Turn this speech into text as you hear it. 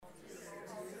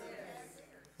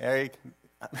Eric,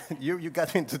 you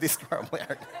got into this trouble,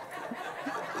 Eric.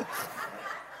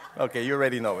 Okay, you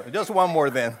already know it. Just one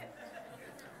more then.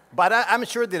 But I'm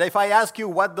sure that if I ask you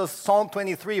what does Psalm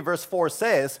 23 verse 4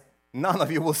 says, none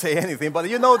of you will say anything, but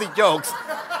you know the jokes.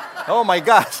 Oh my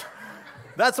gosh.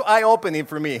 That's eye-opening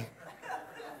for me.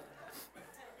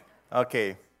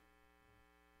 Okay.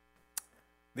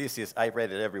 I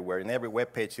read it everywhere. In every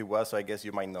webpage it was, so I guess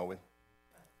you might know it.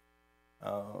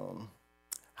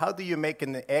 How do you make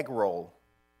an egg roll?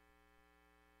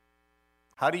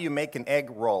 How do you make an egg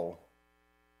roll?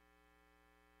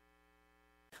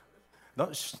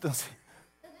 Don't say.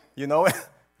 You know it?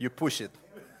 You push it.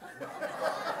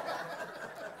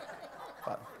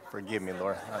 Forgive me,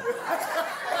 Lord.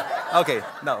 Okay,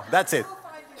 no, that's it.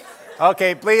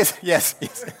 Okay, please, yes.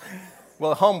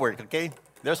 Well, homework, okay?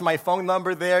 There's my phone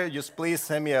number there. Just please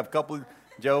send me a couple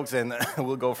jokes and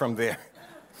we'll go from there.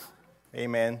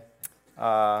 Amen.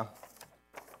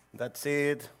 That's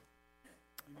it.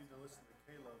 You need to listen to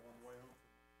Caleb on the way home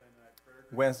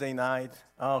from Wednesday night.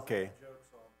 Okay.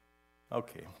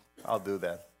 Okay, I'll do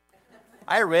that.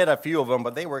 I read a few of them,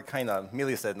 but they were kind of,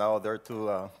 Millie said, no, they're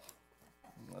too,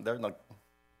 they're not,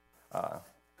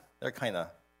 they're kind of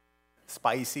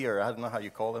spicy, or I don't know how you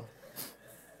call them.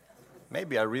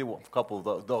 Maybe I read a couple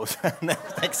of those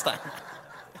next time.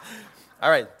 All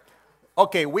right.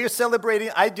 Okay, we're celebrating.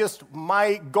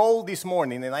 My goal this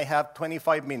morning, and I have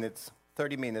 25 minutes,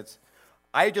 30 minutes.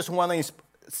 I just want to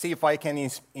see if I can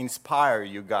inspire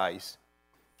you guys,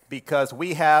 because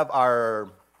we have our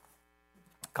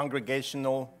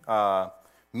congregational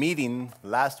meeting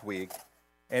last week.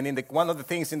 And one of the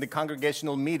things in the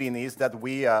congregational meeting is that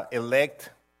we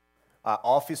elect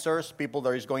officers, people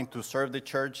that is going to serve the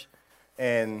church.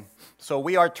 And so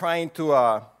we are trying to,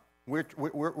 I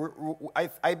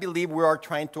believe we are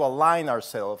trying to align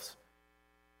ourselves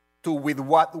with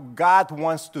what God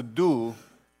wants to do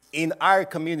in our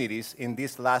communities in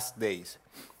these last days.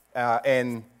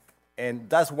 And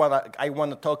that's what I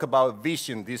want to talk about,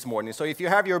 vision, this morning. So if you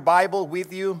have your Bible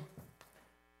with you,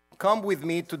 come with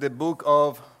me to the book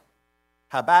of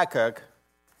Habakkuk,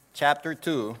 chapter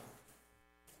 2.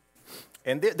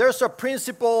 And there's a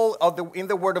principle in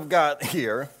the Word of God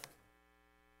here.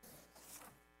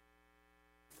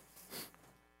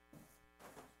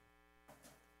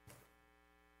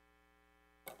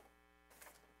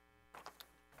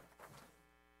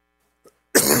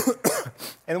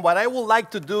 And what I would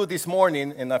like to do this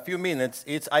morning in a few minutes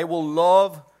is I will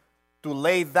love to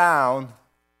lay down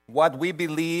what we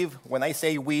believe. When I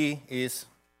say we, is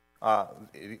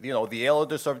the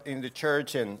elders in the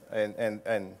church and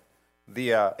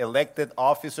the elected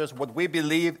officers. What we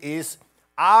believe is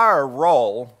our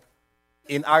role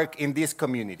in this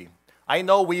community. I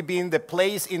know we've been the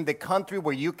place in the country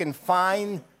where you can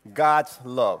find God's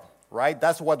love, right?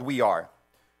 That's what we are.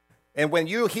 And when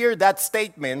you hear that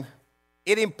statement,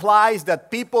 it implies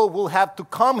that people will have to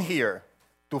come here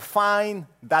to find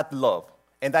that love.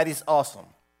 And that is awesome.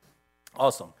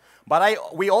 Awesome.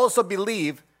 But we also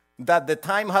believe that the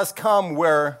time has come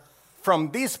where from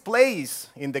this place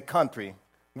in the country,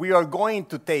 we are going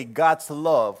to take God's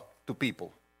love to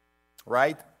people,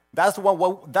 right? That's the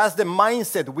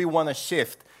mindset we want to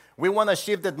shift. We want to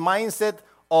shift that mindset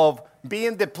of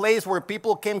being the place where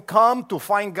people can come to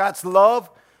find God's love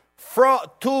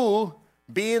to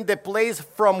being the place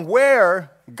from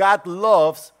where God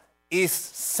loves is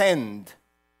sent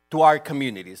to our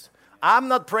communities. I'm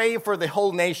not praying for the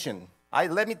whole nation.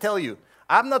 Let me tell you,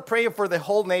 I'm not praying for the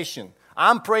whole nation.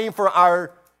 I'm praying for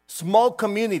our small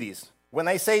communities. When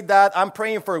I say that, I'm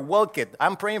praying for Wolcott.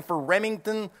 I'm praying for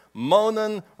Remington,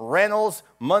 Monon, Reynolds,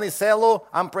 Monticello.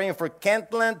 I'm praying for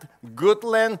Kentland,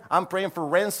 Goodland. I'm praying for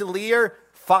Rensselaer,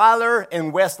 Fowler,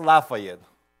 and West Lafayette.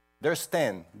 There's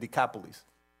 10, Decapolis.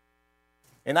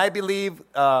 And I believe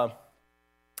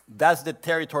that's the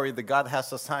territory that God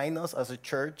has assigned us as a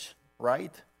church,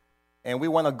 right? And we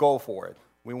want to go for it.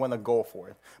 We want to go for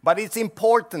it. But it's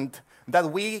important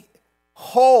that we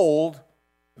hold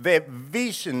the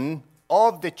vision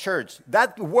of the church.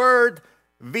 That word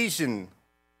vision,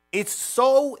 it's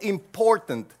so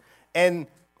important. And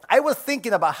I was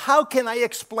thinking about how can I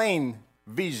explain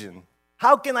vision?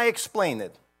 How can I explain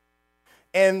it?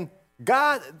 And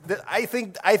God, I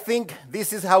think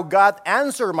this is how God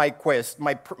answered my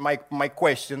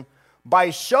question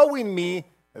by showing me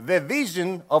the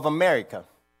vision of America.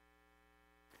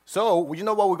 So, you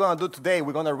know what we're going to do today?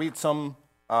 We're going to read some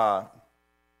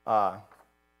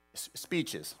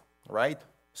speeches, right?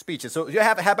 Speeches. So you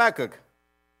have Habakkuk.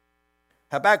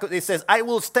 Habakkuk, it says, I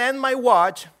will stand my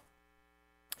watch,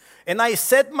 and I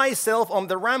set myself on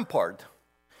the rampart,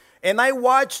 and I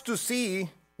watch to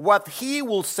see what he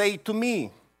will say to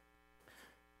me,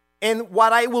 and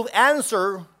what I will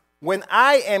answer when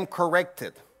I am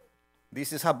corrected.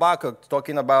 This is Habakkuk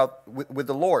talking about with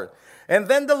the Lord. And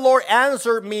then the Lord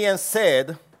answered me and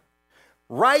said,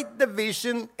 write the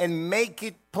vision and make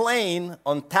it plain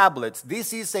on tablets.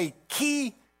 This is a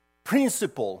key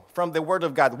principle from the Word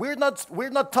of God. We're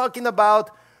not talking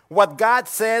about what God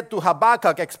said to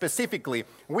Habakkuk specifically.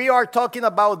 We are talking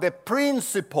about the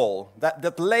principle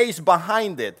that lays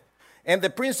behind it. And the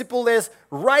principle is,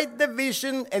 write the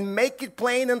vision and make it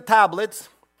plain on tablets,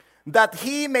 that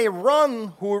he may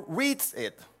run who reads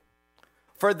it.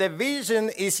 For the vision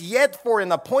is yet for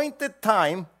an appointed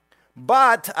time,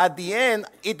 but at the end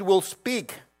it will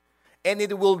speak, and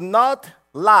it will not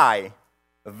lie.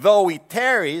 Though it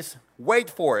tarries, wait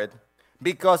for it,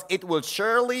 because it will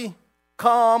surely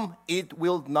come, it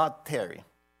will not tarry.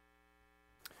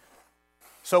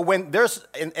 So when there's,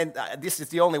 and this is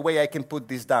the only way I can put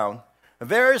this down,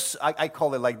 I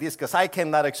call it like this because I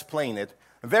cannot explain it.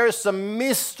 There's a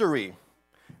mystery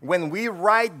when we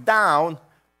write down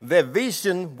the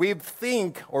vision we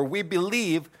think or we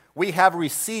believe we have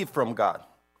received from God.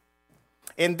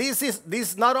 And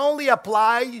this not only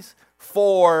applies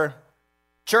for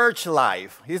church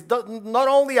life, it does not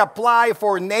only apply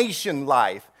for nation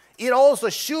life, it also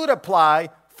should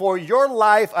apply for your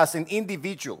life as an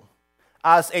individual,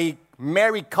 as a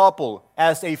married couple,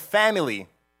 as a family.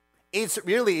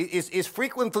 It's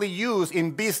frequently used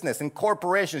in business, in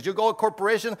corporations. You go to a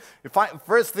corporation,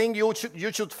 first thing you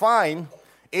should find,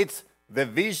 it's the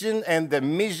vision and the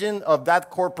mission of that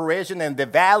corporation and the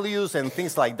values and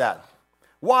things like that.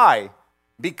 Why?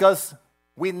 Because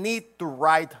we need to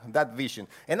write that vision.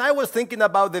 And I was thinking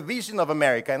about the vision of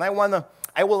America, and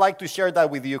I would like to share that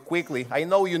with you quickly. I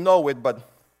know you know it, but...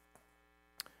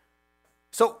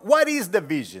 So what is the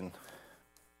vision?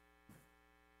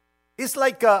 It's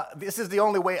like, this is the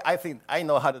only way I think I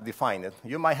know how to define it.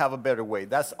 You might have a better way.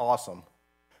 That's awesome.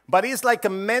 But it's like a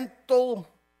mental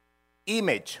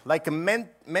image, like a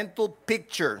mental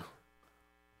picture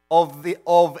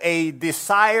of a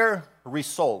desired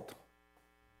result,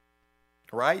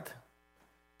 right?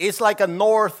 It's like a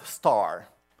North Star.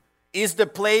 It's the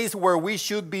place where we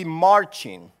should be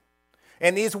marching.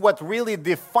 And it's what really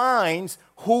defines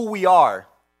who we are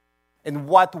and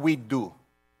what we do,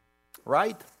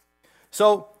 right?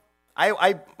 So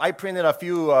I printed a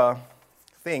few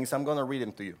things. I'm going to read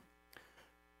them to you.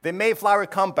 The Mayflower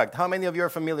Compact. How many of you are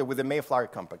familiar with the Mayflower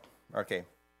Compact? Okay.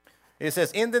 It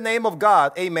says, in the name of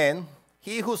God, amen,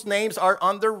 he whose names are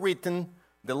underwritten,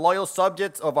 the loyal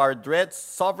subjects of our dread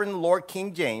sovereign Lord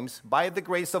King James, by the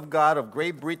grace of God of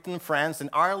Great Britain, France,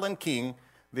 and Ireland King,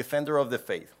 defender of the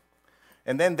faith.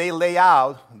 And then they lay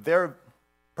out their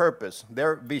purpose,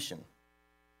 their vision.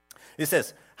 It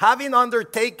says, having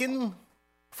undertaken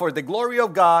for the glory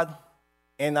of God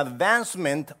and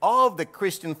advancement of the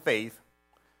Christian faith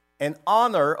and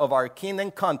honor of our king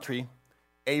and country,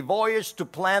 a voyage to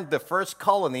plant the first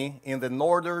colony in the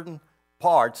northern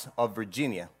parts of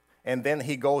Virginia. And then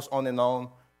he goes on and on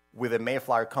with the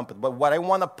Mayflower Compact. But what I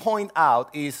want to point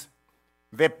out is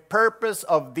the purpose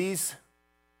of these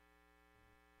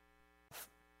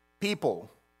people.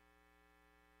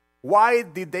 Why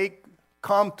did they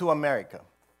come to America?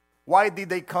 Why did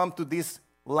they come to this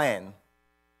land?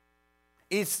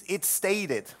 It's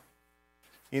stated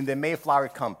in the Mayflower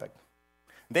Compact.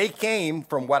 They came,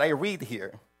 from what I read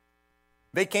here,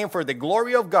 they came for the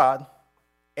glory of God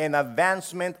and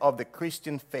advancement of the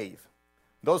Christian faith.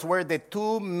 Those were the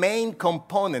two main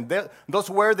components. Those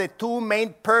were the two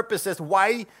main purposes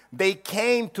why they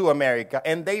came to America.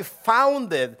 And they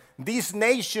founded this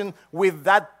nation with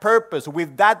that purpose,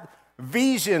 with that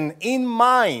vision in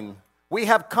mind. We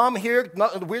have come here,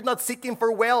 we're not seeking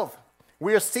for wealth.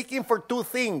 We are seeking for two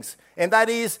things. And that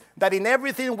is that in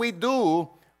everything we do,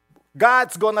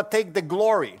 God's going to take the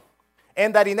glory.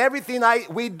 And that in everything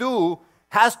we do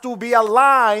has to be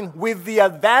aligned with the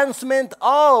advancement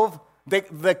of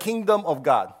the kingdom of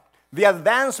God. The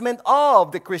advancement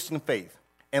of the Christian faith.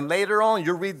 And later on,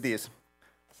 you read this.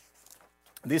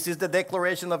 This is the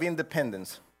Declaration of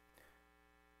Independence.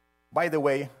 By the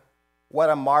way, what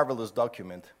a marvelous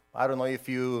document. I don't know if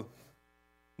you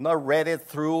not read it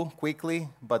through quickly,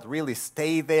 but really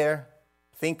stay there,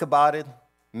 think about it,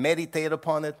 meditate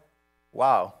upon it.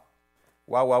 Wow.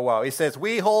 Wow, wow, wow. It says,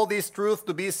 we hold this truth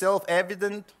to be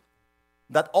self-evident,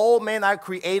 that all men are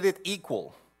created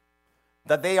equal,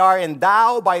 that they are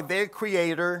endowed by their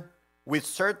Creator with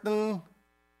certain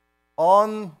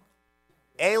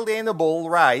unalienable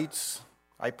rights.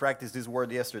 I practiced this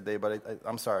word yesterday, but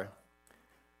I'm sorry.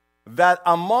 That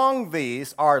among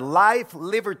these are life,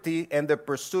 liberty, and the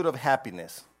pursuit of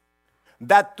happiness.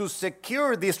 that to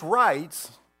secure these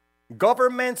rights,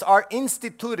 governments are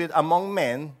instituted among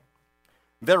men,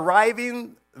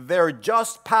 deriving their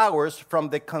just powers from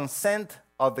the consent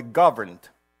of the governed.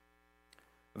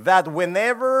 That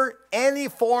whenever any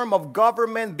form of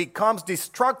government becomes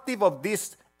destructive of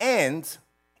these ends,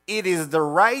 it is the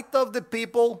right of the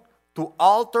people to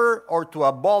alter or to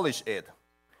abolish it,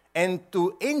 and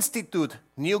to institute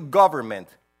new government,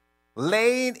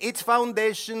 laying its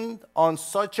foundation on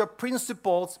such a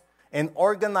principles and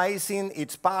organizing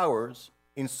its powers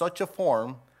in such a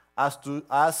form as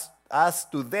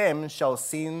to them shall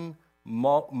seem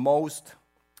most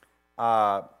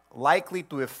likely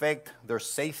to affect their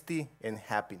safety and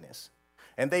happiness.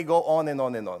 And they go on and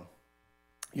on and on.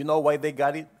 You know why they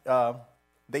got it?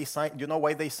 You know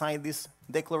why they signed this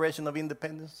Declaration of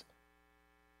Independence?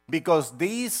 Because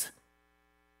these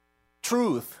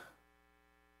truths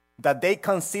that they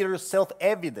consider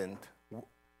self-evident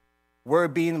were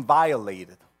being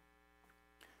violated.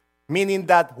 Meaning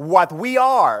that what we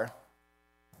are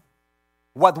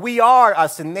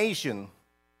as a nation,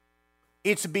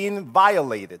 it's being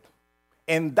violated.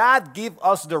 And that gives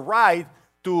us the right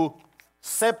to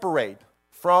separate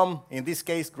from, in this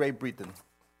case, Great Britain.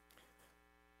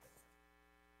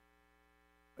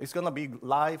 It's going to be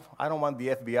live. I don't want the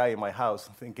FBI in my house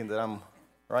thinking that I'm,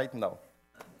 right? No.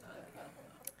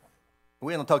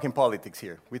 We're not talking politics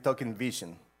here. We're talking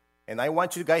vision. And I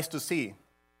want you guys to see,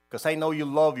 because I know you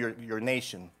love your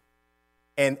nation.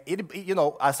 And,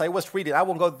 as I was reading, I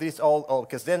won't go this all,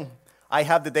 because then I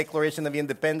have the Declaration of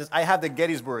Independence. I have the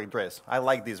Gettysburg Address. I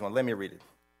like this one. Let me read it.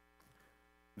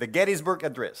 The Gettysburg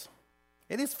Address.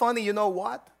 It is funny, you know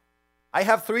what? I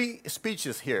have 3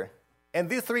 speeches here. And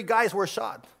these 3 guys were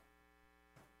shot.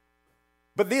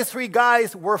 But these 3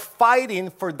 guys were fighting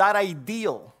for that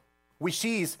ideal, which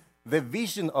is the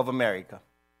vision of America.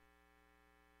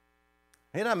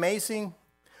 Isn't it amazing?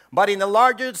 But in a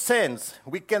larger sense,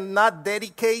 we cannot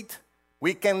dedicate,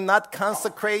 we cannot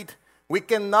consecrate, we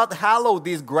cannot hallow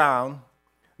this ground.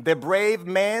 The brave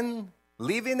men,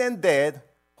 living and dead,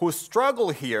 who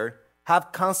struggle here,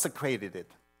 have consecrated it,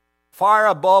 far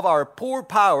above our poor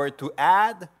power to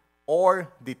add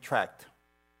or detract.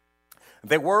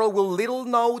 The world will little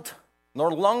note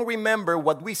nor long remember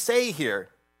what we say here,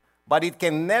 but it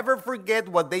can never forget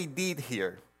what they did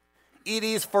here. It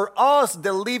is for us,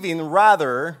 the living,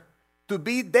 rather, to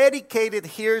be dedicated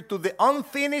here to the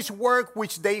unfinished work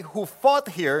which they who fought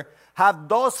here have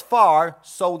thus far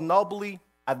so nobly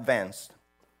advanced.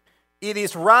 It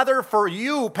is rather for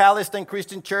you, Palestine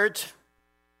Christian Church,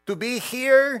 to be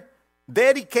here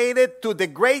dedicated to the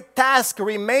great task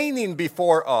remaining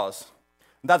before us,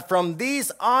 that from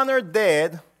these honored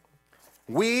dead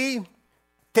we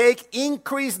take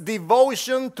increased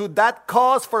devotion to that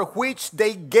cause for which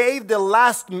they gave the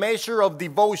last measure of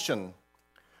devotion,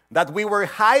 that we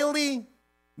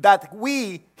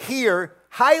here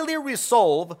highly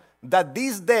resolve that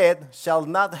these dead shall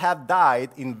not have died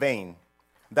in vain,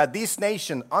 that this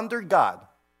nation under God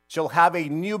shall have a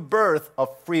new birth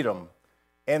of freedom,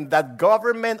 and that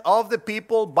government of the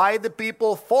people, by the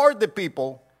people, for the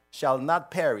people, shall not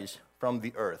perish from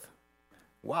the earth.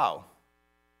 Wow.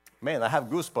 Man, I have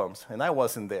goosebumps, and I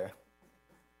wasn't there.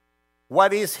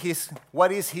 What is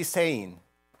he saying?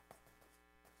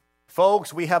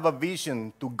 Folks, we have a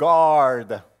vision to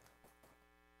guard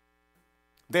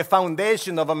the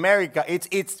foundation of America. It's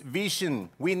its vision.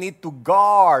 We need to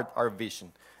guard our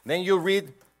vision. Then you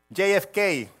read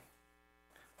JFK.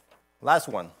 Last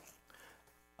one.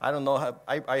 I don't know how,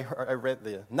 I read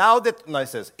there. It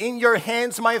says, in your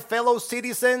hands, my fellow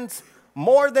citizens,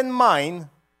 more than mine,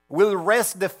 will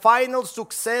rest the final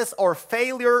success or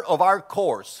failure of our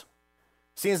course.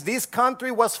 Since this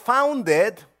country was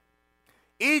founded,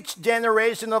 each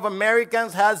generation of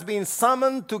Americans has been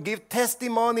summoned to give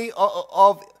testimony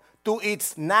to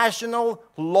its national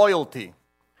loyalty.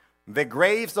 The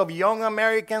graves of young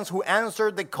Americans who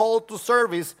answered the call to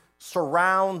service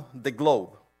surround the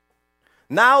globe.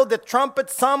 Now the trumpet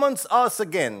summons us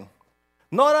again,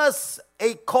 not as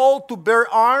a call to bear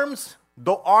arms,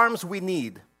 though arms we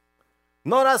need,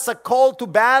 not as a call to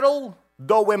battle,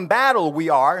 though in battle we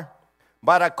are,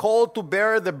 but a call to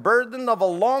bear the burden of a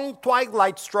long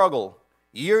twilight struggle,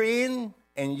 year in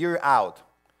and year out.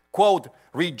 Quote,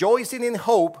 rejoicing in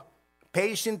hope,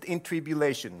 patient in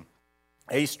tribulation,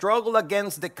 a struggle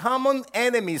against the common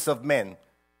enemies of men,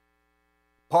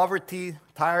 poverty,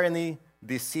 tyranny,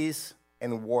 disease,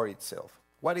 and war itself.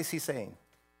 What is he saying?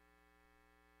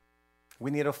 We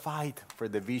need to fight for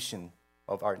the vision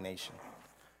of our nation.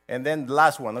 And then the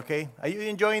last one, okay? Are you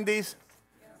enjoying this?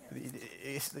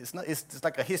 It's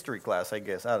like a history class, I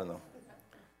guess. I don't know.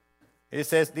 It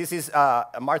says, this is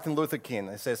Martin Luther King.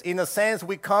 It says, in a sense,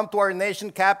 we come to our nation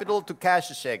capital to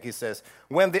cash a check, he says.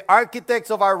 When the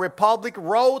architects of our republic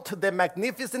wrote the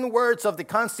magnificent words of the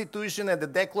Constitution and the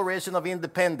Declaration of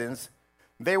Independence,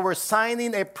 they were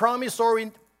signing a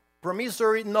promissory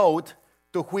note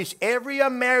to which every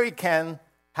American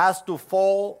has to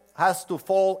fall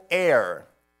heir.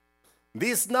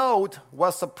 This note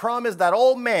was a promise that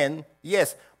all men,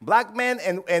 yes, black men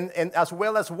and as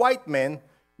well as white men,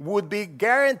 would be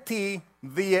guaranteed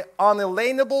the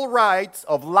unalienable rights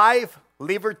of life,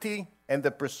 liberty, and the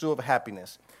pursuit of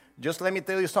happiness. Just let me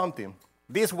tell you something.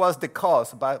 This was the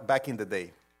cause back in the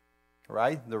day,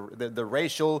 right? The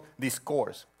racial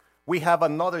discourse. We have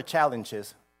another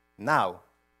challenges now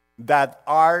that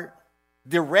are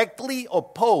directly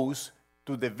opposed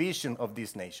to the vision of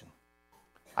this nation.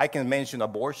 I can mention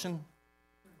abortion.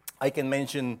 I can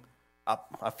mention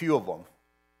a few of them.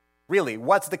 Really,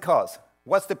 what's the cause?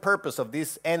 What's the purpose of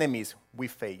these enemies we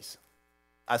face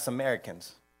as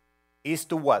Americans? Is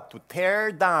to what? To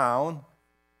tear down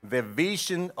the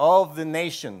vision of the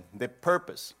nation, the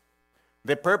purpose.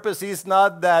 The purpose is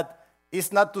not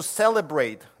to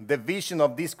celebrate the vision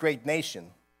of this great nation.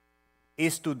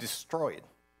 Is to destroy it.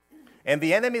 And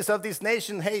the enemies of this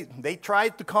nation, hey, they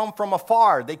tried to come from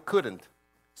afar. They couldn't.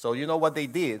 So you know what they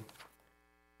did?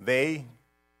 They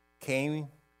came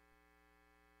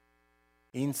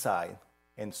inside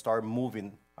and start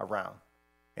moving around.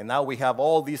 And now we have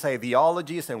all these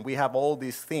ideologies and we have all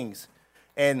these things.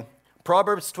 And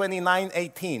Proverbs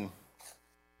 29:18.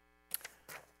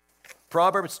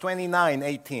 Proverbs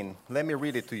 29:18. Let me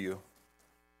read it to you.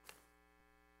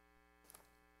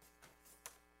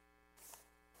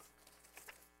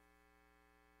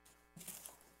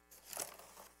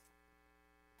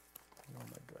 Oh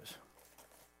my gosh.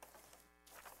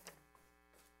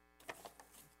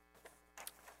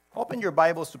 Open your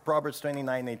Bibles to Proverbs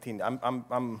 29:18.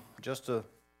 I'm just a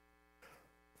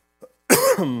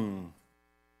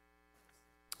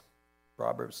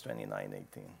Proverbs 29:18.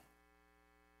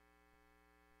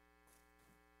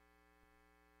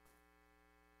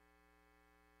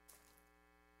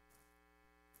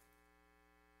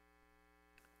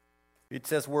 It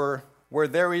says, where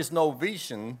there is no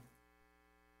vision,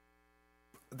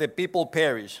 the people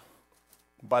perish,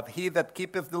 but he that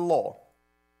keepeth the law,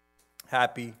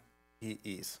 happy he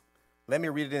is. Let me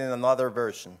read it in another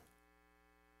version.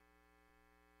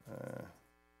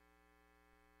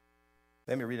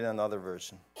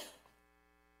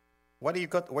 What are you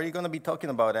going to be talking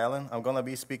about, Alan? I'm going to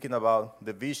be speaking about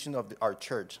the vision of our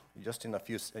church just in a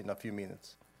few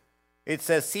minutes. It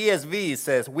says, CSV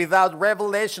says, without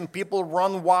revelation, people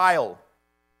run wild,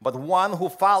 but one who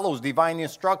follows divine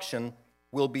instruction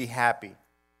will be happy.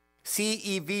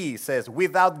 CEV says,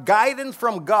 without guidance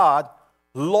from God,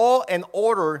 law and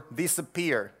order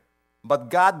disappear, but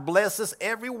God blesses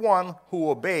everyone who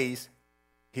obeys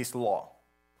his law.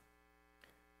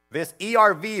 This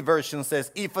ERV version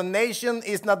says, if a nation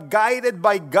is not guided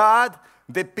by God,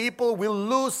 the people will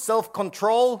lose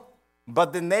self-control,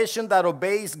 but the nation that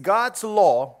obeys God's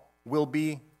law will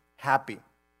be happy.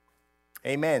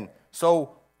 Amen.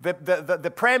 So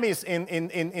the premise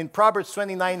in Proverbs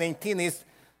 29:18 is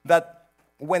that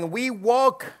when we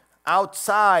walk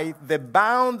outside the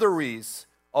boundaries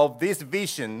of this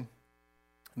vision,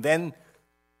 then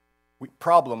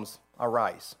problems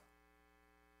arise.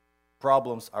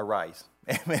 Problems arise.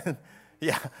 Amen.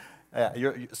 Yeah.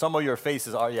 Some of your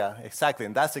faces are, yeah, exactly.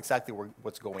 And that's exactly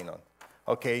what's going on.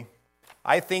 Okay.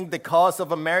 I think the cause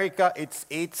of America,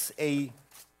 it's a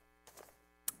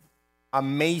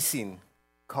amazing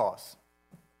cause.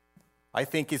 I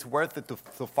think it's worth it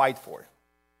to fight for.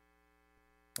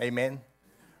 Amen.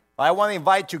 I want to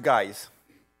invite you guys.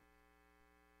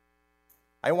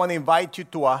 I want to invite you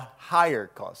to a higher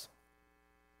cause.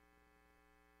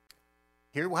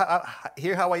 Hear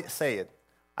how I say it.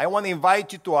 I want to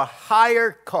invite you to a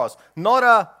higher cause,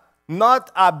 not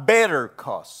a better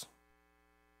cause.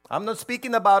 I'm not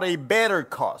speaking about a better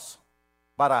cause,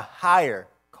 but a higher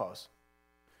cause.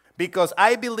 Because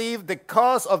I believe the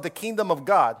cause of the kingdom of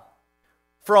God,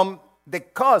 from the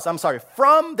cause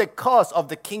of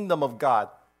the kingdom of God,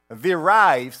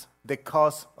 derives the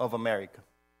cause of America.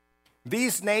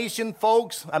 These nation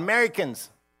folks, Americans,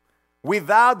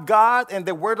 without God and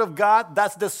the Word of God,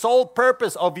 that's the sole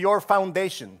purpose of your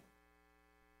foundation.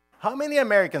 How many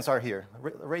Americans are here?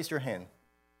 Raise your hand.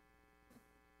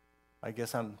 I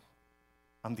guess I'm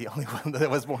the only one that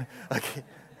was born. Okay,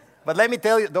 but let me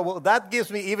tell you, that gives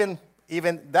me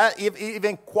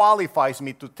even qualifies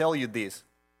me to tell you this.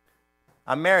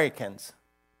 Americans,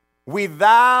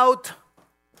 without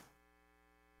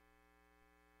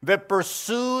the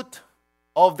pursuit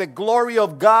of the glory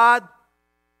of God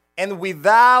and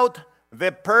without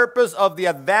the purpose of the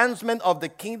advancement of the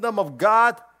kingdom of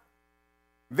God,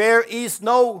 there is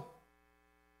no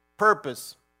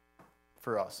purpose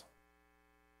for us.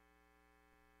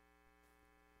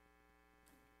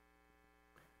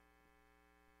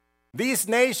 This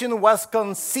nation was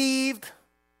conceived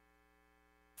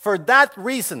for that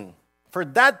reason, for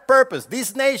that purpose.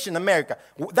 This nation, America.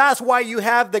 That's why you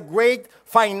have the great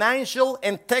financial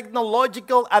and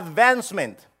technological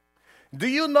advancement. Do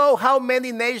you know how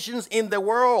many nations in the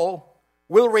world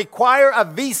will require a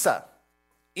visa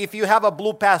if you have a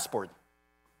blue passport?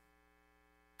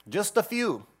 Just a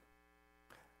few.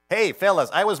 Hey, fellas,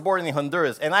 I was born in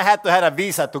Honduras, and I had to have a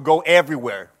visa to go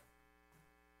everywhere.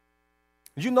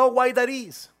 You know why that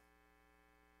is?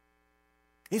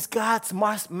 It's God's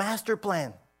master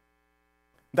plan.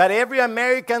 That every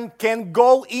American can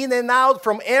go in and out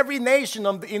from every nation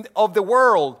of the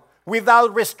world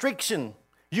without restriction.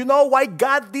 You know why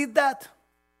God did that?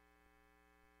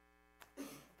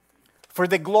 For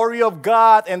the glory of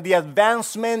God and the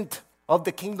advancement of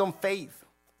the kingdom faith.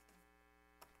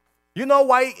 You know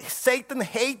why Satan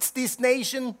hates this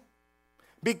nation?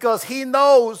 Because he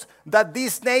knows that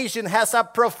this nation has a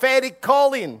prophetic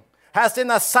calling, has an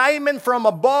assignment from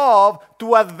above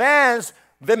to advance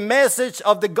the message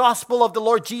of the gospel of the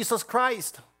Lord Jesus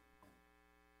Christ.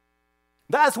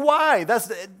 That's why.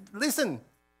 Listen,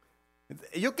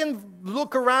 you can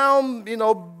look around,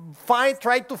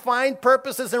 try to find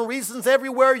purposes and reasons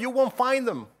everywhere. You won't find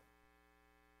them.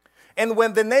 And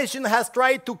when the nation has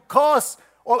tried to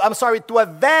to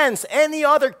advance any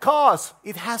other cause,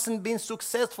 it hasn't been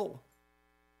successful.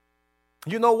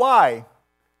 You know why?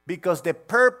 Because the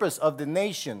purpose of the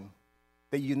nation,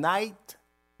 the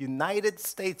United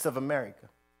States of America,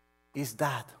 is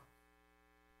that.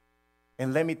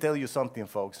 And let me tell you something,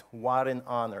 folks. What an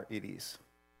honor it is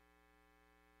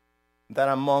that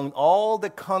among all the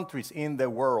countries in the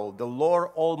world, the Lord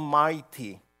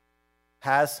Almighty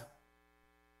has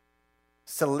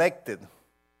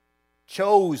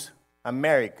chose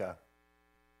America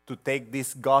to take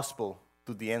this gospel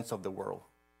to the ends of the world.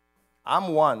 I'm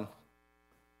one.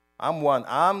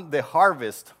 I'm the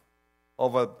harvest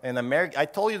of an American. I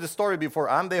told you the story before.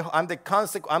 I'm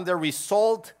the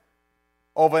result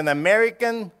of an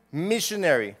American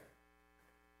missionary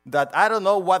that I don't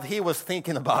know what he was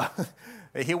thinking about.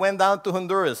 He went down to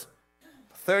Honduras,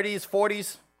 30s,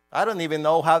 40s. I don't even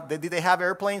know did they have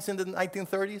airplanes in the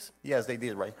 1930s? Yes, they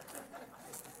did, right?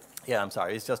 Yeah, I'm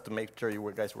sorry. It's just to make sure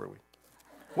you guys were with.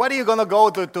 What are you going to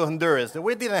go to Honduras?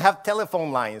 We didn't have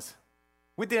telephone lines.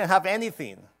 We didn't have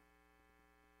anything.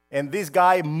 And this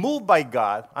guy, moved by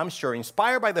God, I'm sure,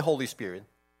 inspired by the Holy Spirit,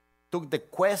 took the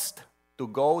quest to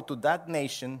go to that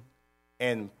nation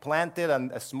and planted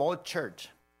a small church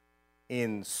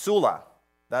in Sula.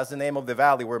 That's the name of the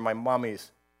valley where my mom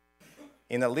is.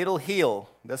 In a little hill,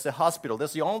 there's a hospital.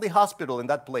 That's the only hospital in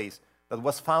that place that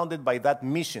was founded by that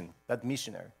missionary.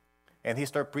 And he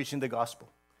started preaching the gospel.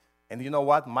 And you know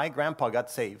what? My grandpa got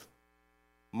saved.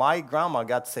 My grandma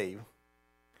got saved.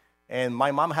 And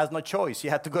my mom has no choice. She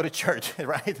had to go to church,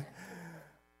 right?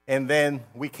 And then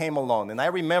we came along. And I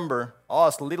remember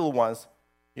us little ones,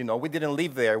 we didn't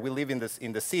live there. We live in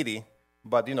the city.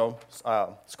 But,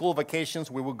 school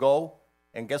vacations, we would go.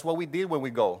 And guess what we did when we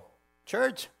go?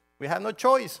 Church. We had no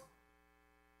choice.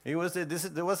 There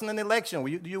wasn't an election.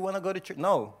 Do you want to go to church?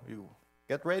 No. You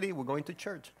get ready. We're going to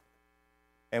church.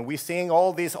 And we sing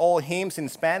all these old hymns in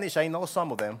Spanish. I know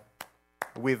some of them.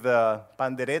 With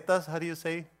panderetas. How do you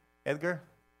say, Edgar?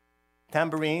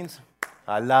 Tambourines.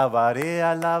 Alabaré,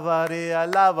 alabaré,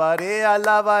 alabaré,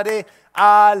 alabaré,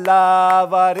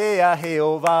 alabaré a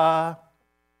Jehová.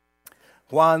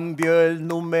 Juan vio el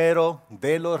número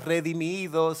de los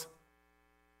redimidos.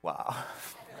 Wow.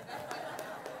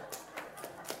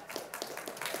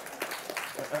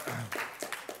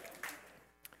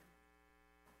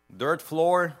 Dirt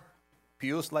floor,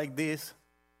 pews like this,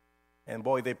 and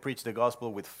boy, they preach the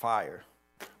gospel with fire.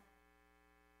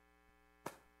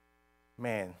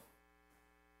 Man,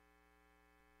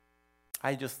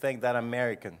 I just thank that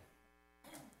American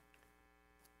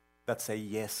that said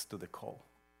yes to the call.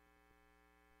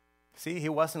 See, he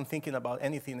wasn't thinking about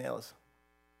anything else.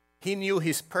 He knew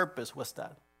his purpose was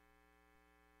that.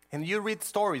 And you read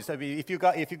stories. I mean, if you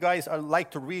guys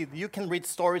like to read, you can read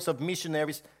stories of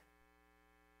missionaries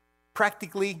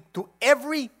practically to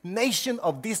every nation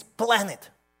of this planet.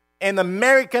 An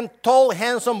American, tall,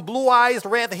 handsome, blue eyes,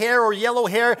 red hair, or yellow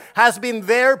hair has been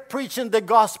there preaching the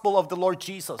gospel of the Lord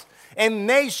Jesus. And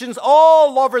nations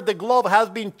all over the globe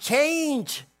have been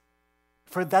changed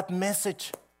for that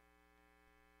message.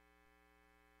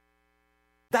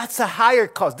 That's a higher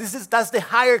cause. That's the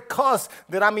higher cause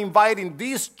that I'm inviting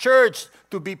this church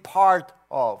to be part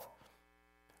of.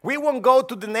 We won't go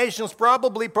to the nations,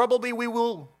 probably we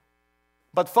will.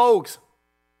 But folks,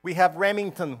 we have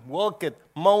Remington, Wolcott,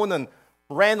 Monon,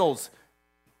 Reynolds,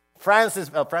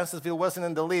 Francisville wasn't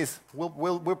in the list.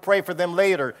 We'll pray for them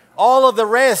later. All of the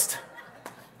rest.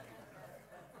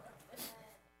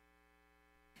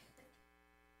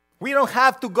 We don't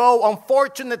have to go,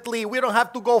 unfortunately, we don't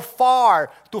have to go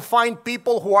far to find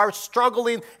people who are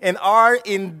struggling and are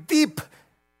in deep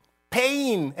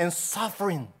pain and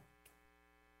suffering.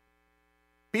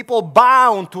 People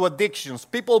bound to addictions,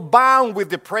 people bound with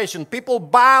depression, people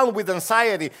bound with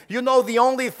anxiety. You know, the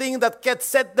only thing that can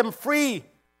set them free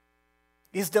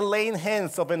is the laying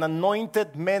hands of an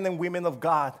anointed men and women of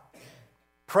God,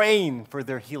 praying for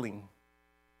their healing.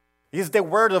 It's the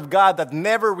word of God that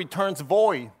never returns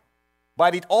void,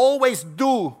 but it always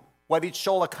do what it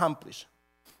shall accomplish.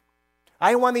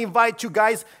 I want to invite you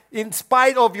guys, in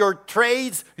spite of your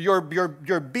trades, your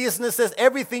businesses,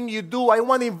 everything you do, I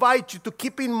want to invite you to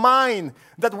keep in mind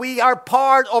that we are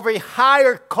part of a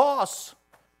higher cause.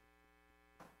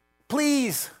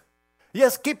 Please,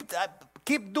 yes,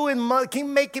 keep doing money, keep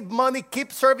making money,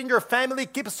 keep serving your family,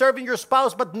 keep serving your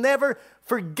spouse, but never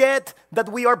forget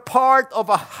that we are part of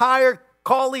a higher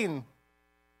calling.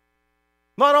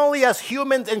 Not only as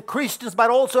humans and Christians,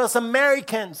 but also as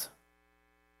Americans.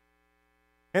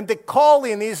 And the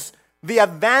calling is the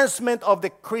advancement of the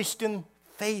Christian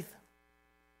faith.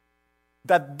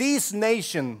 That this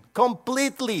nation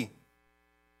completely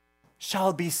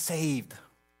shall be saved.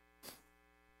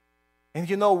 And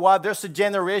you know what? There's a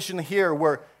generation here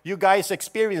where you guys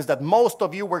experienced that. Most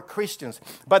of you were Christians.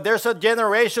 But there's a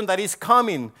generation that is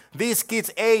coming. These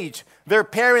kids' age. Their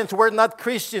parents were not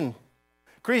Christians.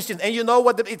 And you know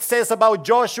what it says about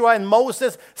Joshua and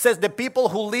Moses? It says the people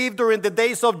who lived during the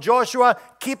days of Joshua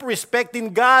keep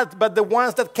respecting God, but the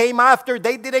ones that came after,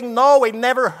 they didn't know and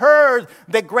never heard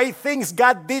the great things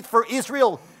God did for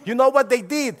Israel. You know what they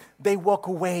did? They walk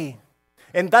away.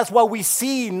 And that's what we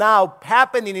see now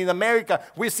happening in America.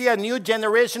 We see a new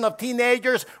generation of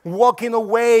teenagers walking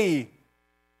away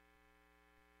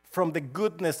from the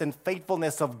goodness and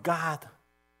faithfulness of God.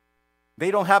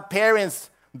 They don't have parents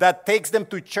that takes them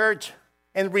to church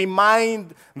and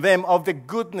remind them of the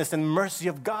goodness and mercy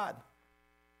of God.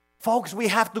 Folks, we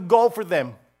have to go for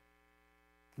them.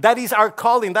 That is our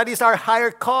calling. That is our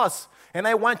higher cause. And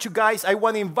I want you guys, I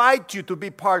want to invite you to be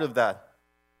part of that.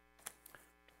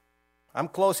 I'm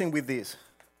closing with this.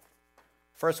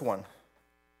 First one.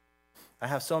 I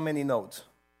have so many notes.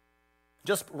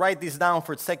 Just write this down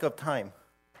for the sake of time.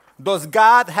 Does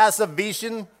God has a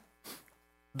vision?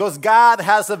 Does God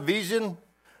has a vision?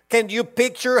 Can you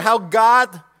picture how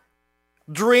God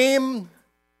dreamed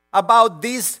about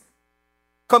these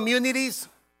communities?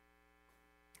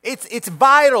 It's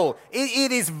vital.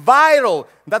 It is vital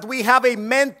that we have a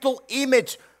mental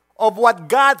image of what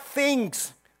God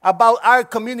thinks about our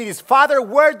communities. Father,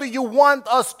 where do you want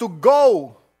us to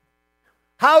go?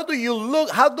 How do you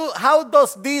look? How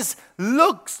does this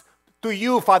look to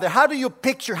you, Father? How do you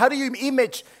picture? How do you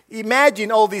imagine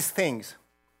all these things?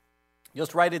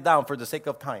 Just write it down for the sake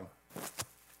of time.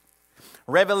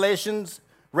 Revelation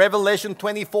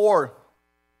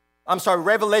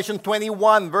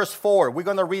 21, verse 4. We're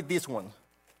going to read this one.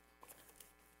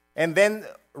 And then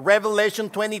Revelation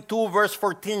 22, verse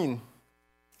 14.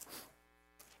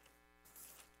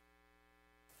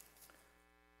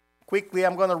 Quickly,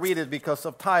 I'm going to read it because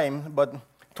of time. But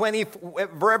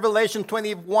Revelation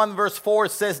 21, verse 4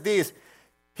 says this.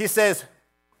 He says,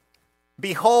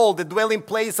 "Behold, the dwelling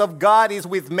place of God is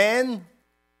with men.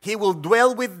 He will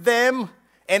dwell with them,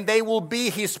 and they will be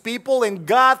his people, and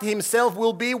God himself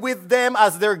will be with them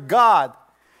as their God.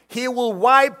 He will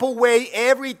wipe away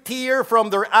every tear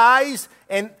from their eyes,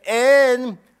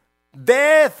 and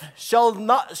death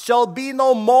shall be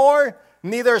no more,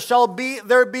 neither shall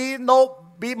there be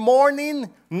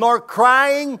mourning, nor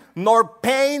crying, nor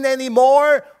pain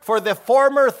anymore, for the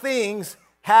former things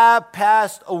have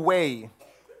passed away."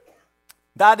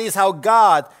 That is how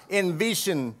God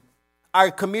envisioned our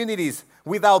communities,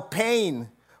 without pain,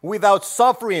 without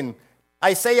suffering.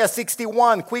 Isaiah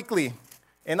 61, quickly.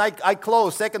 And I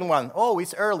close, second one. Oh,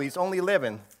 it's early, it's only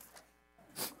 11.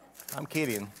 I'm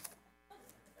kidding.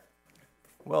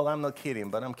 Well, I'm not kidding,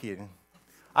 but I'm kidding.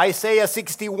 Isaiah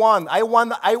 61. I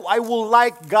would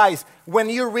like, guys, when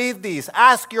you read this,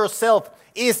 ask yourself,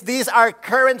 is this our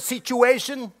current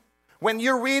situation? When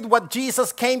you read what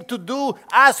Jesus came to do,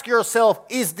 ask yourself,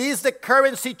 is this the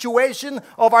current situation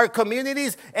of our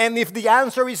communities? And if the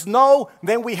answer is no,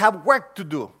 then we have work to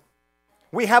do.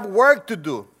 We have work to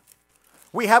do.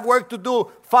 We have work to do.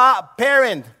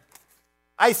 Parent,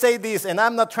 I say this, and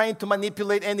I'm not trying to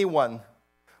manipulate anyone,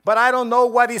 but I don't know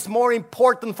what is more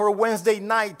important for Wednesday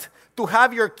night, to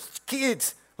have your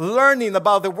kids learning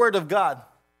about the Word of God.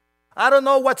 I don't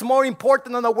know what's more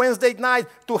important on a Wednesday night,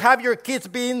 to have your kids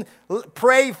being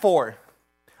prayed for.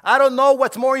 I don't know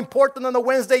what's more important on a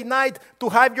Wednesday night, to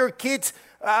have your kids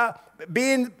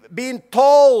being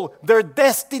told their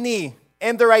destiny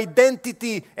and their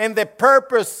identity and the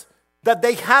purpose that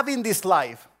they have in this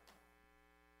life.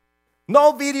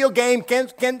 No video game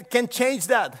can change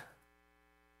that.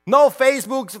 No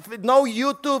Facebook, no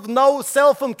YouTube, no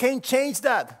cell phone can change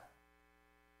that.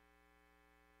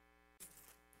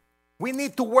 We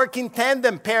need to work in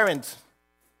tandem, parents.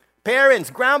 Parents,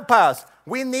 grandpas,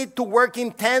 we need to work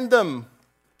in tandem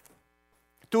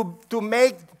to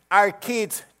make our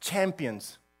kids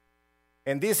champions.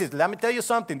 And let me tell you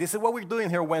something, this is what we're doing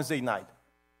here Wednesday night.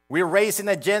 We're raising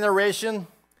a generation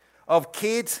of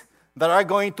kids that are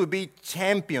going to be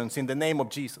champions in the name of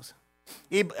Jesus.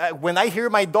 When I hear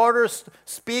my daughters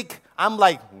speak, I'm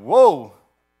like, whoa.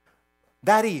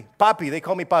 Daddy, Papi, they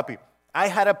call me Papi. I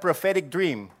had a prophetic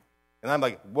dream. And I'm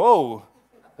like, whoa,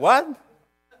 what?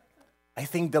 I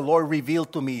think the Lord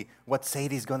revealed to me what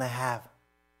Sadie's going to have.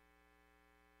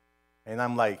 And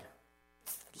I'm like,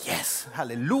 yes,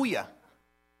 hallelujah.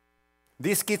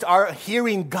 These kids are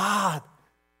hearing God.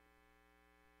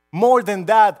 More than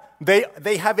that,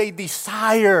 they have a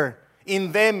desire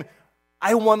in them.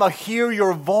 I want to hear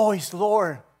your voice,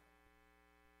 Lord.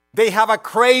 They have a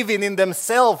craving in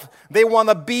themselves. They want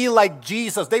to be like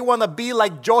Jesus. They want to be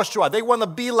like Joshua. They want to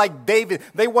be like David.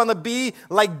 They want to be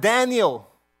like Daniel.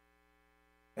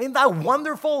 Ain't that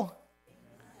wonderful?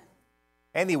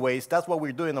 Anyways, that's what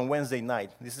we're doing on Wednesday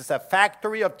night. This is a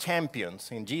factory of champions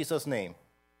in Jesus' name.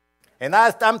 And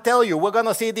I'm telling you, we're going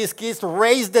to see these kids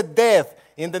raise the dead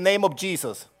in the name of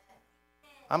Jesus.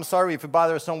 I'm sorry if it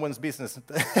bothers someone's business.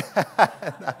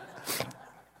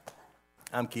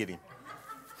 I'm kidding.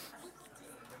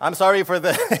 I'm sorry for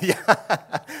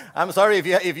I'm sorry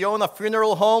if you own a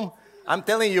funeral home. I'm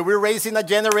telling you, we're raising a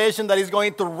generation that is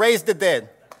going to raise the dead.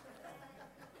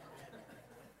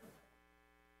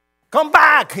 Come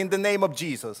back in the name of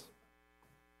Jesus.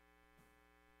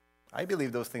 I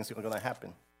believe those things are going to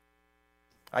happen.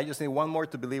 I just need one more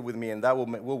to believe with me, and that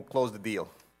will close the deal.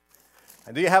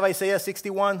 And do you have Isaiah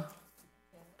 61?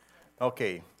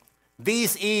 Okay.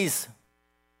 This is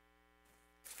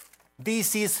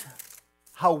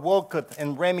how Wolcott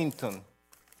and Remington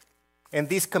and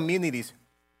these communities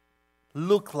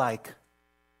look like.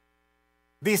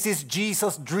 This is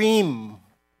Jesus' dream.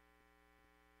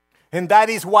 And that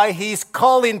is why he's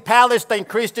calling Palestine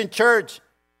Christian Church.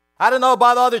 I don't know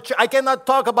about other churches. I cannot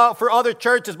talk about for other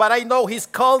churches, but I know he's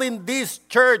calling this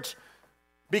church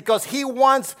because he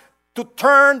wants to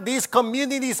turn these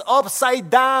communities upside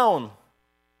down.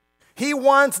 He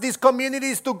wants these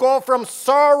communities to go from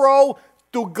sorrow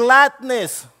to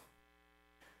gladness.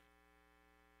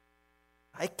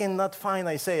 I cannot find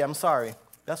Isaiah. I'm sorry.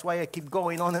 That's why I keep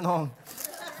going on and on.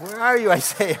 Where are you,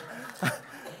 Isaiah?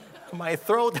 My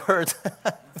throat hurts.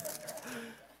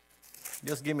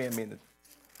 Just give me a minute.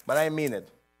 But I mean it.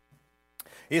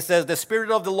 It says, the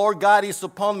Spirit of the Lord God is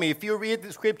upon me. If you read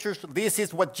the scriptures, this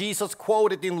is what Jesus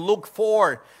quoted in Luke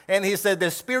 4. And he said,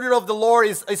 the Spirit of the Lord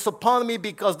is upon me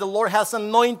because the Lord has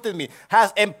anointed me,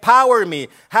 has empowered me,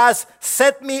 has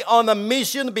set me on a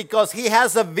mission because he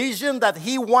has a vision that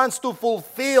he wants to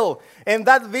fulfill. And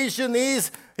that vision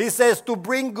is, he says, to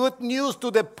bring good news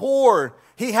to the poor.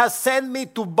 He has sent me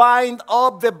to bind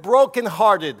up the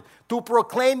brokenhearted, to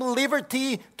proclaim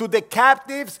liberty to the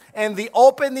captives and the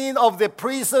opening of the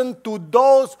prison to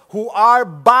those who are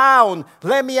bound.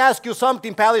 Let me ask you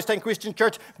something, Palestine Christian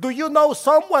Church. Do you know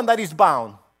someone that is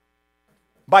bound?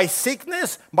 By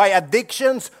sickness, by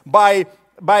addictions, by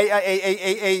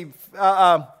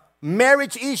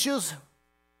marriage issues?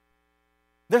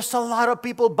 There's a lot of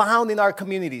people bound in our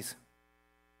communities.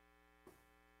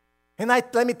 And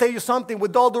let me tell you something,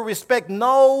 with all due respect,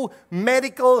 no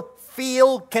medical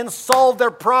field can solve their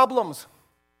problems.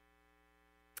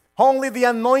 Only the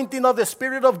anointing of the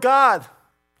Spirit of God,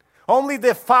 only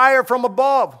the fire from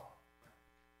above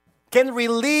can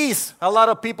release a lot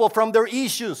of people from their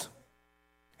issues.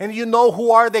 And you know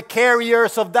who are the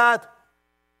carriers of that?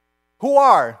 Who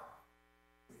are?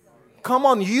 Come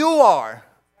on, you are.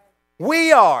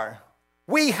 We are.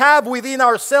 We have within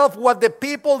ourselves what the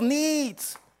people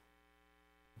needs.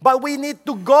 But we need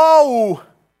to go.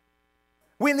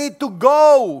 We need to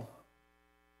go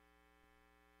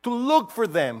to look for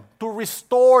them, to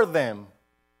restore them,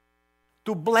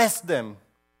 to bless them.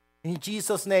 In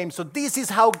Jesus' name. So this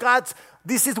is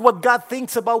what God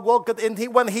thinks about Wolcott. And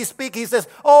when he speaks, he says,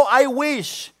 oh, I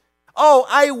wish,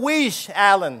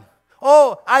 Alan.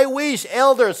 Oh, I wish,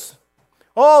 elders.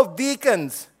 Oh,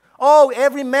 deacons. Oh,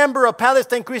 every member of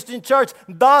Palestine Christian Church.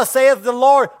 Thus saith the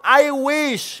Lord, I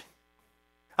wish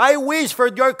for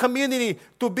your community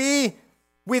to be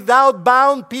without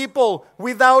bound people,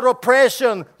 without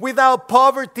oppression, without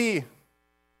poverty.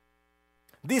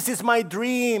 This is my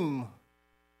dream.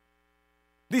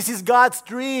 This is God's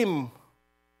dream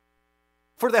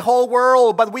for the whole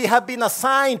world, but we have been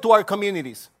assigned to our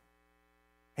communities.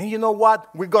 And you know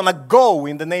what? We're going to go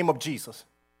in the name of Jesus.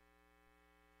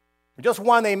 Just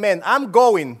one amen. I'm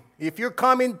going. If you're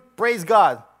coming, praise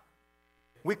God.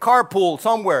 We carpool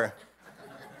somewhere.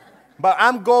 But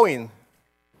I'm going.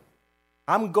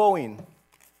 I'm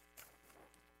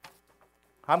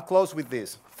close with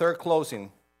this. Third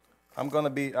closing. I'm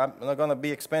not gonna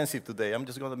be expensive today. I'm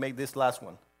just gonna make this last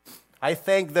one. I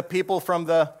thank the people from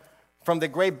the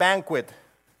great banquet.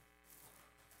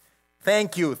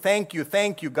 Thank you,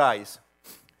 guys.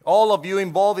 All of you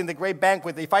involved in the great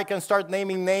banquet. If I can start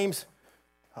naming names,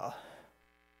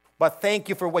 but thank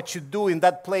you for what you do in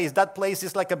that place. That place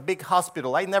is like a big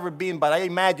hospital. I've never been, but I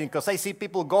imagine, because I see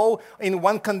people go in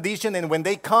one condition, and when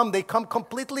they come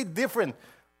completely different.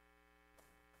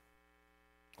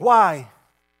 Why?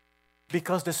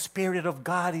 Because the Spirit of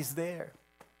God is there.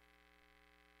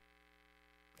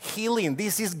 Healing.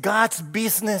 This is God's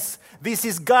business. This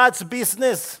is God's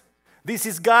business. This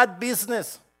is God's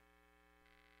business.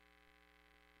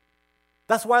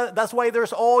 That's why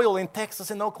there's oil in Texas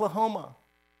and Oklahoma.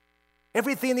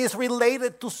 Everything is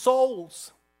related to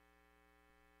souls.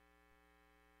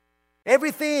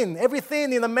 Everything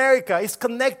in America is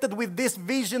connected with this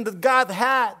vision that God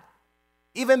had.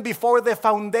 Even before the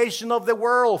foundation of the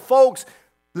world. Folks,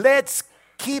 let's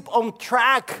keep on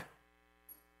track.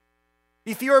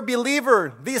 If you're a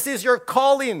believer, this is your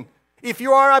calling. If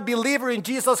you are a believer in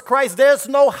Jesus Christ, there's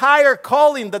no higher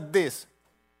calling than this.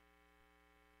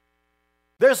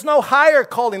 There's no higher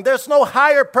calling. There's no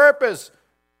higher purpose.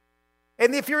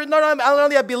 And if you're not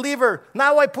only a believer,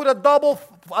 now I put a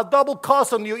double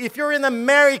cost on you. If you're an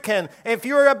American, if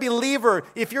you're a believer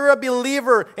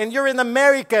and you're an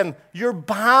American, you're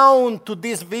bound to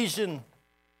this vision.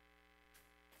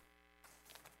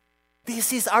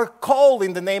 This is our call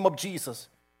in the name of Jesus.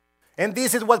 And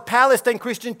this is what Palestine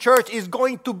Christian Church is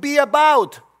going to be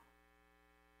about.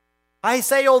 I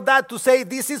say all that to say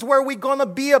this is where we're going to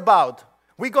be about.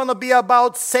 We're going to be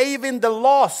about saving the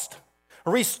lost,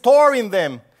 restoring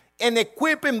them, and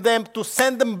equipping them to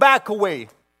send them back away,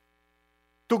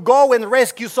 to go and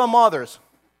rescue some others.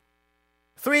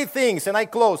 3 things, and I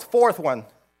close. 4th one.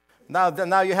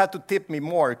 Now you have to tip me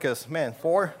more, because, man,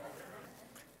 4.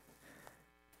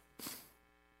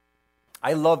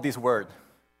 I love this word.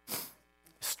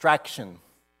 Distraction.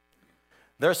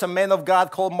 There's a man of God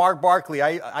called Mark Barkley.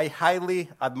 I highly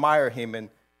admire him, and,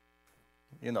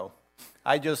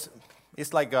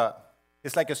 it's like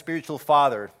a spiritual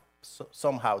father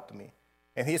somehow to me.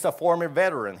 And he's a former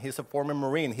veteran. He's a former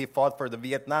Marine. He fought for in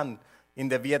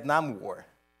the Vietnam War.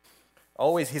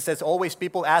 He says, always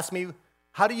people ask me,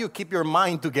 how do you keep your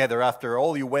mind together after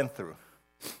all you went through?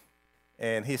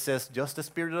 And he says, just the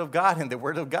Spirit of God and the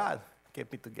Word of God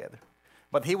kept me together.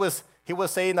 But he was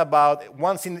saying about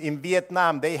once in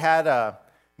Vietnam, they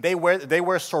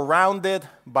were surrounded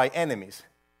by enemies.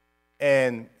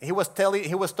 And he was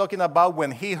talking about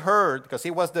when he heard, because he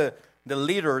was the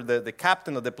leader, the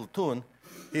captain of the platoon.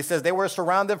 He says they were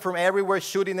surrounded from everywhere,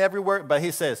 shooting everywhere. But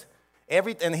he says,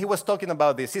 and he was talking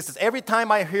about this. He says, every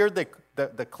time I hear the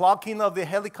clocking of the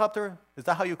helicopter, is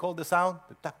that how you call the sound?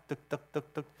 The tuck, tuck, tuck,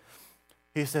 tuck, tuck.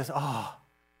 He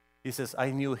says,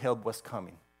 I knew help was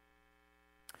coming.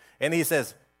 And he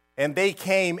says, and they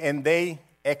came and they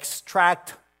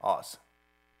extract us.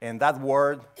 And that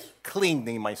word clinged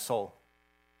in my soul.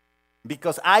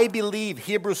 Because I believe,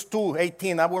 Hebrews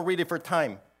 2:18, I will read it for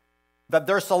time, that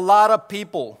there's a lot of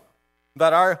people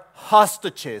that are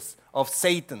hostages of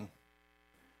Satan.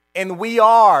 And we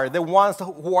are the ones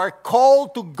who are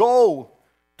called to go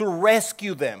to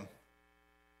rescue them.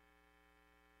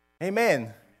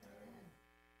 Amen.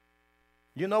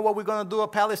 You know what we're going to do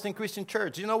at Palestine Christian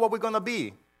Church? You know what we're going to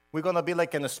be? We're going to be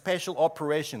like in a special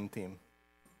operation team.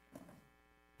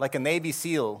 Like a Navy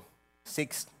SEAL,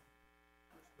 6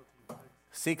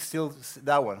 SEALs,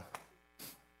 that one.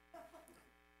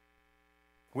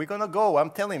 We're going to go,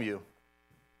 I'm telling you.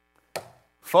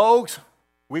 Folks,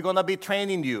 we're going to be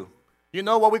training you. You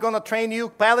know what we're going to train you?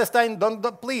 Palestine, don't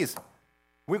please.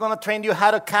 We're going to train you how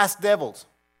to cast devils.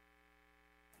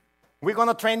 We're going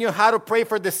to train you how to pray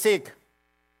for the sick.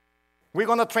 We're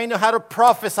going to train you how to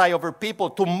prophesy over people,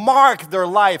 to mark their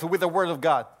life with the Word of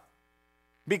God.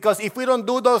 Because if we don't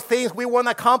do those things, we won't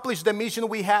accomplish the mission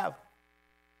we have.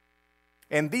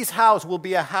 And this house will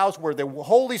be a house where the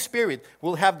Holy Spirit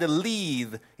will have the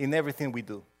lead in everything we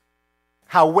do.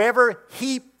 However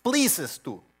He pleases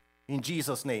to, in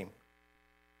Jesus' name.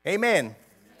 Amen.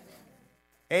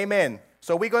 Amen.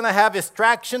 So we're going to have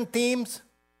extraction teams,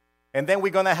 and then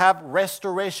we're going to have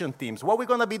restoration teams. What we're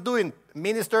going to be doing,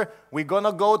 minister, we're going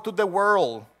to go to the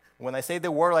world. When I say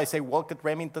the world, I say Walcott,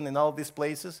 Remington, and all these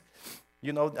places.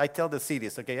 You know, I tell the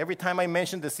cities, okay? Every time I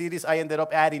mention the cities, I ended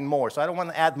up adding more, so I don't want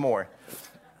to add more.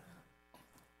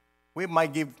 We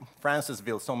might give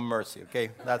Francisville some mercy,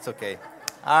 okay? That's okay.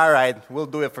 All right, we'll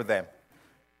do it for them.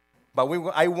 But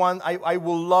I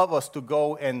will love us to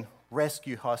go and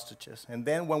rescue hostages. And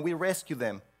then when we rescue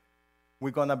them,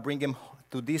 we're going to bring them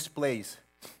to this place,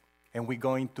 and we're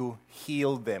going to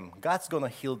heal them. God's going to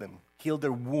heal them, heal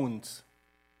their wounds.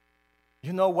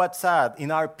 You know what's sad?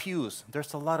 In our pews,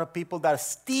 there's a lot of people that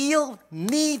still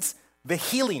needs the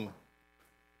healing.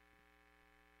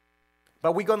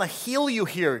 But we're going to heal you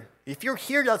here. If you're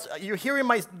here, you're hearing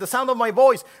the sound of my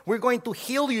voice, we're going to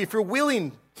heal you if you're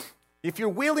willing. If you're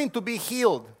willing to be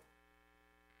healed.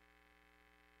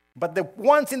 But the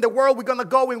ones in the world, we're going to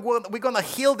go and we're going to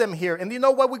heal them here. And you know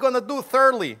what we're going to do?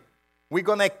 Thirdly, we're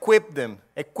going to equip them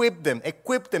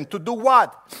to do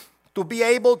what? To be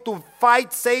able to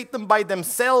fight Satan by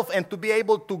themselves and to be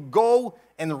able to go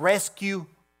and rescue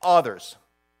others.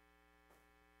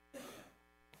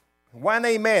 One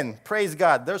amen. Praise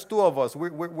God. There's two of us.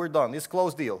 We're done. It's a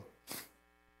closed deal.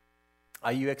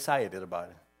 Are you excited about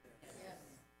it? Yes.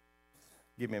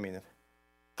 Give me a minute.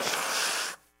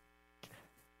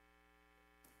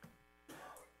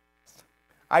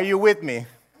 Are you with me?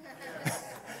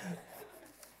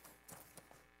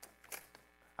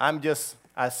 I'm just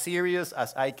as serious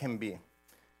as I can be.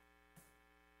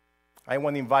 I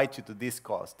want to invite you to this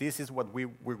cause. This is what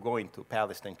we're going to,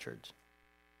 Palestine Church.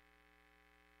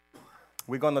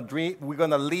 We're going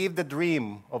to live the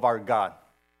dream of our God.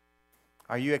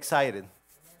 Are you excited?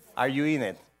 Are you in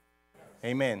it?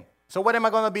 Amen. So what am I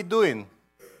going to be doing?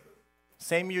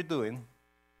 Same you're doing.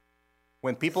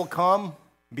 When people come,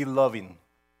 be loving.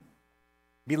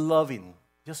 Be loving.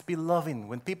 Just be loving.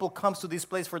 When people come to this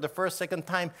place for the first, second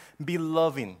time, be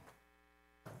loving.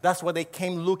 That's what they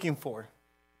came looking for.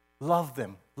 Love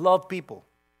them. Love people.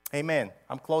 Amen.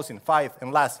 I'm closing. 5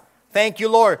 and last. Thank you,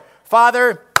 Lord.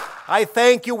 Father, I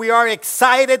thank you. We are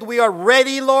excited. We are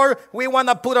ready, Lord. We want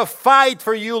to put a fight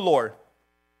for you, Lord.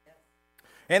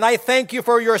 And I thank you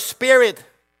for your Spirit.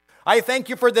 I thank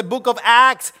you for the book of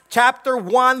Acts, chapter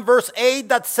 1, verse 8,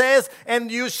 that says,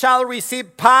 and you shall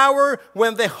receive power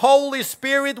when the Holy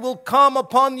Spirit will come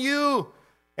upon you,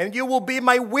 and you will be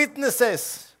my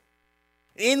witnesses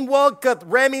in Walcott,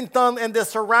 Remington, and the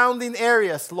surrounding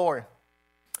areas, Lord.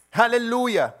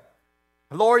 Hallelujah.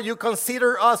 Lord, you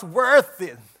consider us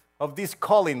worthy of this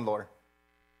calling, Lord.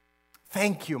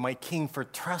 Thank you, my King, for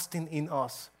trusting in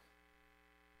us.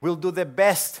 We'll do the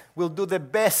best. We'll do the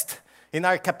best in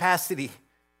our capacity,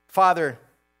 Father,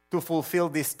 to fulfill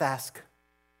this task.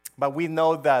 But we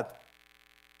know that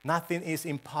nothing is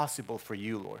impossible for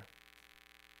you, Lord.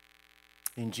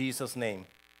 In Jesus' name,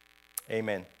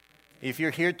 amen. If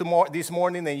you're here this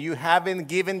morning and you haven't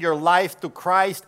given your life to Christ,